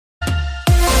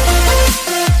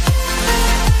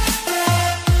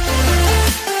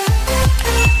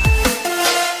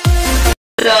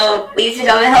Ladies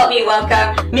and gentlemen, help me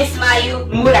welcome Miss Mayu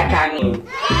Murakami.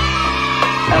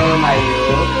 Hello, Mayu.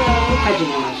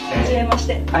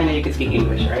 Hajimemashite. I know you can speak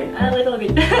English, right? A little bit.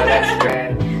 Oh, that's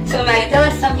great. So Mayu, tell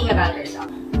us something about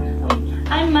yourself.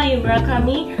 I'm Mayu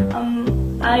Murakami.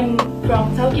 I'm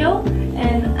from Tokyo,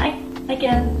 and I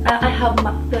have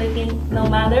Filipino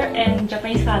mother and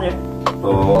Japanese father.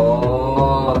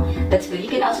 Oh, that's good.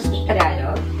 You can also speak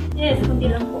Tagalog. Yes, konti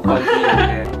lang po.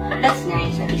 That's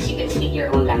nice. At least you can speak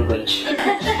your own language.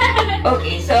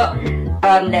 Okay, so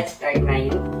let's start,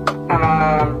 Mayu.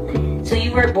 So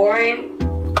you were born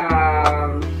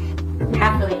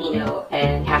half Filipino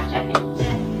and half Japanese.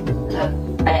 So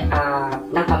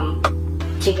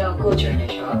Chigaw culture na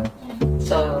siya.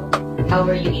 So how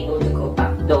were you able to cope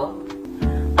up though?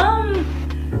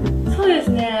 So yes,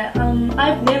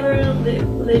 I've never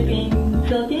lived in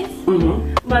Philippines,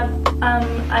 but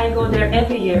I go there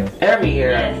every year. Every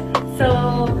year? Yes.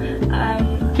 So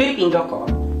Philippine doko?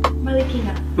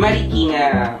 Marikina.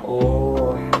 Marikina.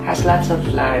 Oh, has lots of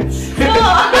floods. So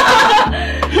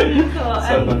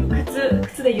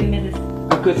靴で有名です。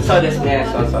そうですね。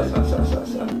そう。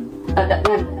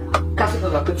カスブ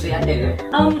は靴やってる？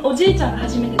おじいちゃんが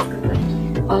初めて作った。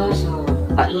そう。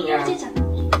いいな。おじいちゃん。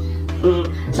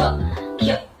So,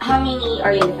 how many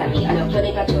are you in the family? 兄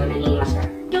弟たちは何人いますか？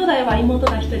兄弟は妹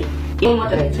が一人。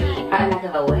妹が一人。あな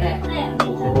たは上。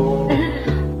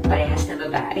Parehas na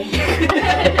babae.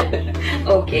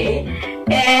 Okay.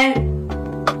 And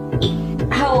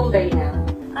how old are you now?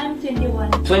 I'm 21.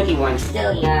 21.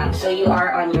 Still young. So you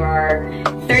are on your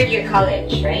third year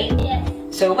college, right? Yes.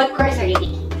 So what course are you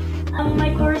taking?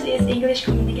 My course is English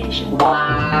communication.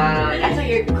 Wow, that's why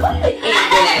you're good at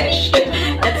English.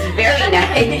 That's very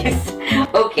nice.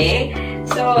 Okay,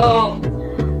 so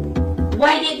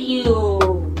why did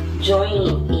you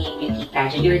join a beauty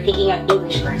pageant? You were taking an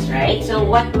English course, right? So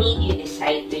what made you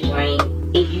decide to join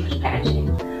a beauty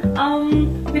pageant?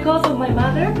 Because of my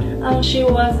mother. She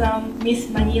was Miss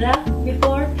Manila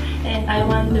before, and I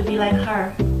want to be like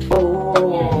her.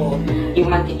 Oh, you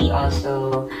want to be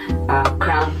also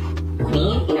crowned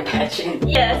queen in a pageant?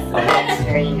 Yes. Oh, that's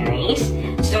very nice.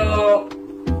 So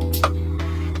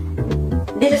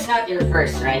this is not your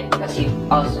first, right? Because you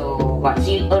also so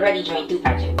you already joined 2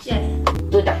 pageants. Yes.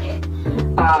 2 だけ.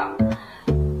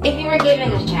 If you were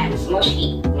given a chance, も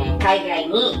しね、海外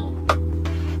に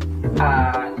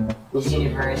Miss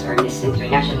Universe or Miss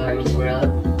International or Miss World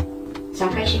参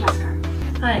加します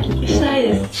か？はい、したい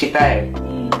です。したい。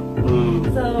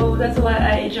So that's why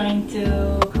I joined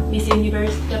to Miss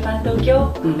Universe Japan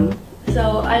Tokyo.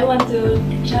 So I want to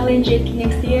challenge it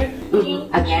next year.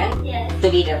 Again? Yes. To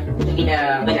be the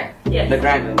winner. Yes. The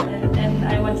grand winner. And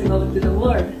I want to go to the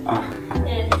world.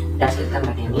 Yes. That's good. 頑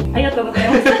張ってね。ありがとうござい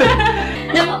ます。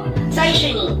でも最初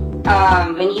に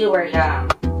when you were young,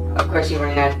 of course you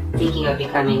were not thinking of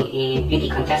becoming a beauty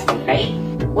contestant, right?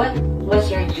 What was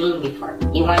your dream before?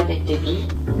 You wanted to be?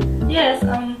 Yes.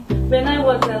 When I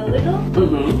was little,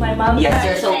 my mom. Yes,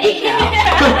 you're so big now.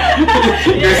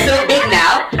 You're so big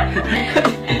now.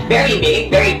 Very big,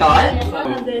 very tall.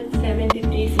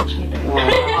 173 centimeters.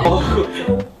 Wow.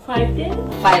 So 5'10".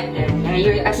 5'10".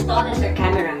 You're as tall as your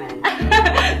cameraman.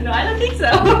 No, I don't think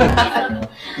so.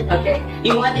 Okay.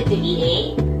 You wanted to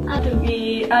be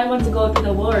I want to go to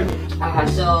the world.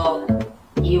 So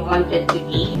you wanted to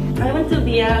be? I want to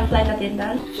be a flight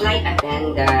attendant. Flight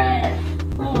attendant.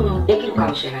 できるか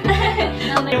もしれない。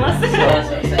頑張ります。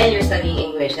And you're studying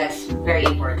English. That's very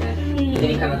important to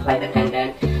become a flight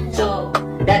attendant. So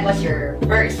that was your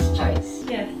first choice.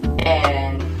 Yes.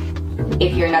 And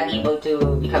if you're not able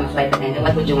to become a flight attendant,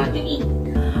 what would you want to be?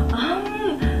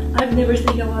 I've never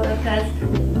think about a test.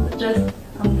 Just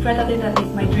flight attendant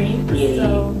is my dream.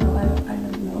 So no, I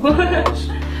don't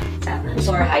know.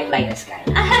 Soar high, fly the sky.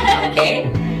 Okay.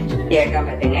 Yeah,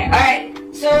 kapatid niya. Alright.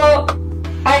 So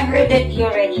I heard that you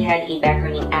already had a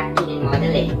background in acting and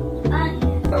modeling.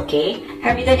 Okay.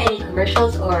 Have you done any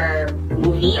commercials or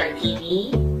movie or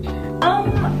TV?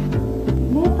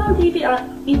 Mobile TV,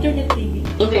 Internet TV.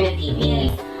 Internet TV.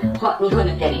 日本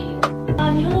のテレビ。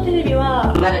日本のテレビ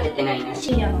はまだ出てないな。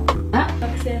深夜の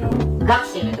学生の学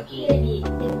生の時。テレビ出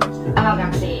てました。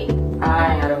学生。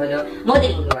なるほど。モデ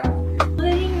リングは？モ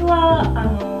デリングは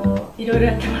いろいろ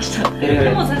やってました。で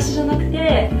も雑誌じゃなく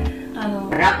て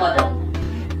ラップモデル。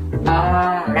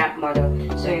rap model.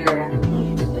 So you're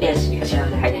yes, because you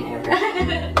have the height and hair.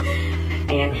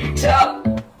 Ayan. So,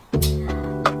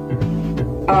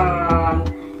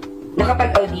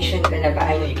 nakapag-audition ka na ba?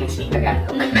 I know you can speak Tagalog.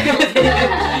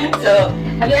 So,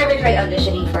 have you ever tried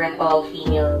auditioning for an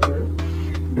all-female group?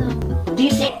 No. Do you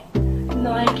sing?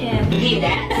 No, I can't. Do you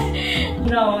dance?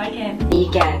 No, I can't. You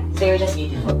can't. So you're just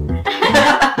beautiful.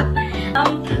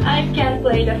 I can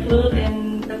play the flute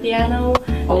and the piano,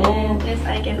 and yes,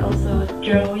 I can also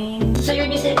drawing. So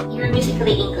you're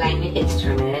musically inclined with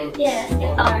instruments. Yes,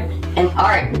 and art. And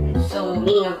art. So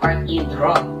meaning of art, you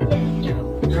draw. Yes,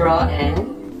 Draw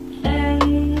and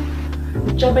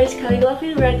Japanese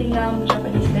calligraphy, writing down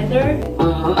Japanese letter.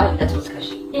 that's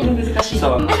muskashi. Muskashi.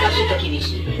 So, Muskashi to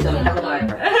kirishi. So takoto.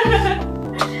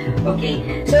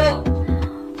 Okay. So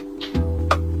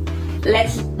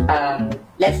let's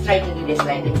try to do this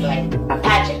like it's like a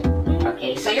pageant.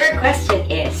 Okay. So your question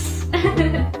is,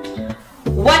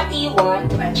 what do you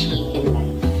want to achieve in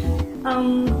life?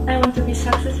 I want to be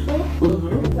successful,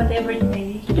 whatever it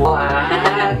may be.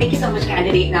 Wow. Thank you so much,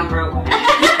 candidate number 1.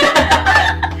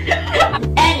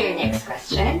 And your next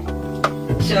question.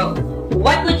 So,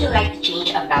 what would you like to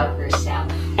change about yourself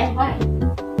and why?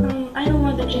 I don't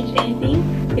want to change anything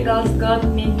because God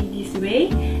made me this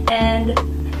way, and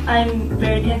I'm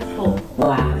very thankful.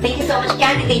 Wow. Thank you so much,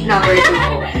 candidate number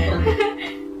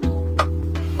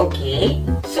 2. Okay.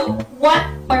 So, what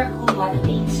or who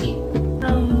motivates you?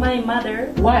 My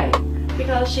mother, why?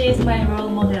 because she is my role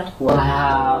model.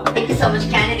 Wow. Thank you so much,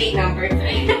 candidate number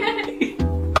 3.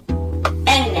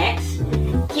 And next,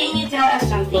 can you tell us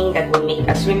something that will make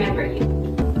us remember you?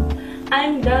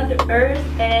 I'm down to earth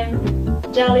and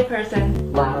jolly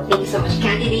person. Wow, thank you so much,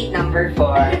 candidate number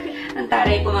 4. Ang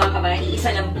taray po mga kabayan, isa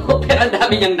lang po, pero ang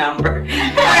dami niyang number.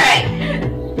 Alright.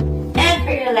 And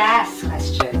for your last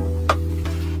question,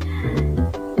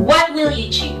 what will you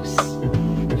choose?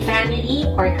 Family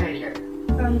or career?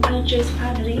 I choose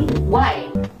family Why?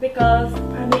 because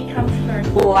family comes first.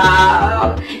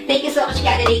 Wow! Thank you so much,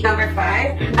 candidate number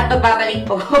 5. At magbabalik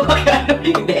po.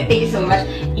 Hindi, thank you so much.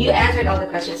 You answered all the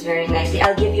questions very nicely.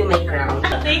 I'll give you my crown.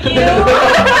 Thank you!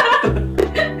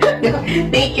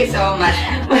 Thank you so much.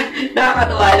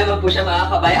 Nakakatuwa naman po siya mga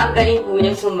kabay. Ang galing po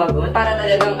niyang sumagot. Para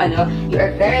talagang you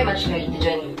are very much ready to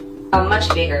join a much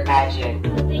bigger pageant.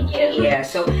 Thank you. Yeah,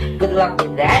 so good luck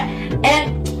with that.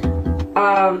 And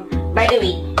by the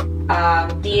way,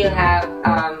 do you have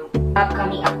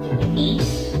upcoming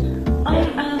activities? I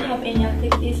don't have any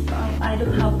activities. I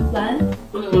don't have plans.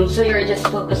 So you're just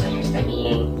focused on your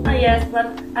studying. Yes, but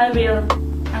I will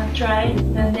try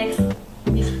the next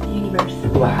Miss Universe.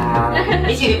 Wow.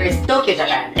 Miss Universe Tokyo,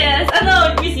 Japan. Yes,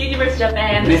 Miss Universe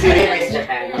Japan. Miss Universe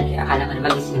Japan. Okay, akala ko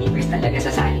naman Miss Universe talaga,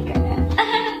 sasali ka na.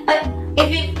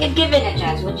 If given a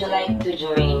chance, would you like to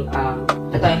join,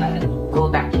 go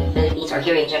back to the Philippines or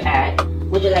here in Japan?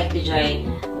 Would you like to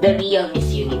join the real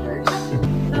Miss Universe?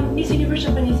 Miss Universe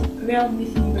Japan is real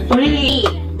Miss Universe. Really?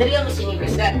 The real Miss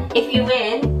Universe. That if you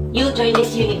win, you'll join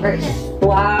Miss Universe.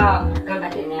 Wow. Ganun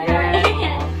na.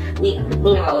 Ni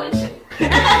nawawan sa'yo.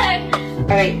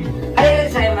 Alright. Arigatou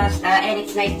gozaimasu, and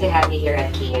it's nice to have you here at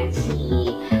KNC.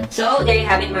 So, there you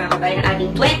have it mga kabayan, ang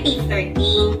ating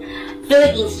 2013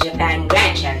 Philippines-Japan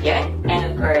Grand Champion. And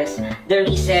of course, the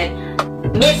recent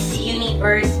Miss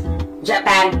Universe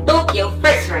Japan Tokyo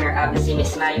first runner-up na si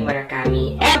Miss Mayu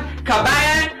Murakami. And kabayan!